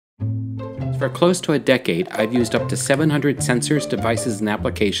For close to a decade, I've used up to 700 sensors, devices, and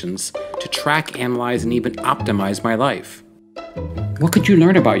applications to track, analyze, and even optimize my life. What could you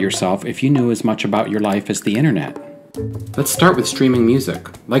learn about yourself if you knew as much about your life as the internet? Let's start with streaming music,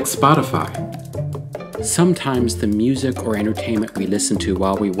 like Spotify. Sometimes the music or entertainment we listen to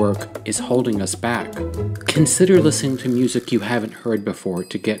while we work is holding us back. Consider listening to music you haven't heard before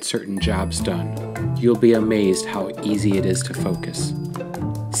to get certain jobs done. You'll be amazed how easy it is to focus.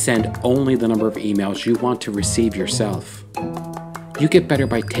 Send only the number of emails you want to receive yourself. You get better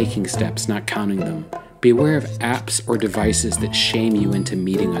by taking steps, not counting them. Beware of apps or devices that shame you into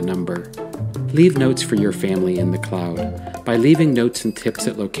meeting a number. Leave notes for your family in the cloud. By leaving notes and tips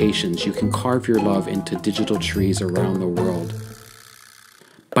at locations, you can carve your love into digital trees around the world.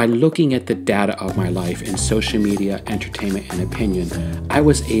 By looking at the data of my life in social media, entertainment, and opinion, I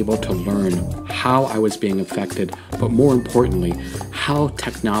was able to learn how I was being affected, but more importantly, how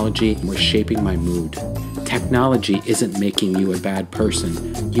technology was shaping my mood. Technology isn't making you a bad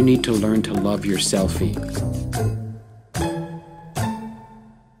person. You need to learn to love your selfie.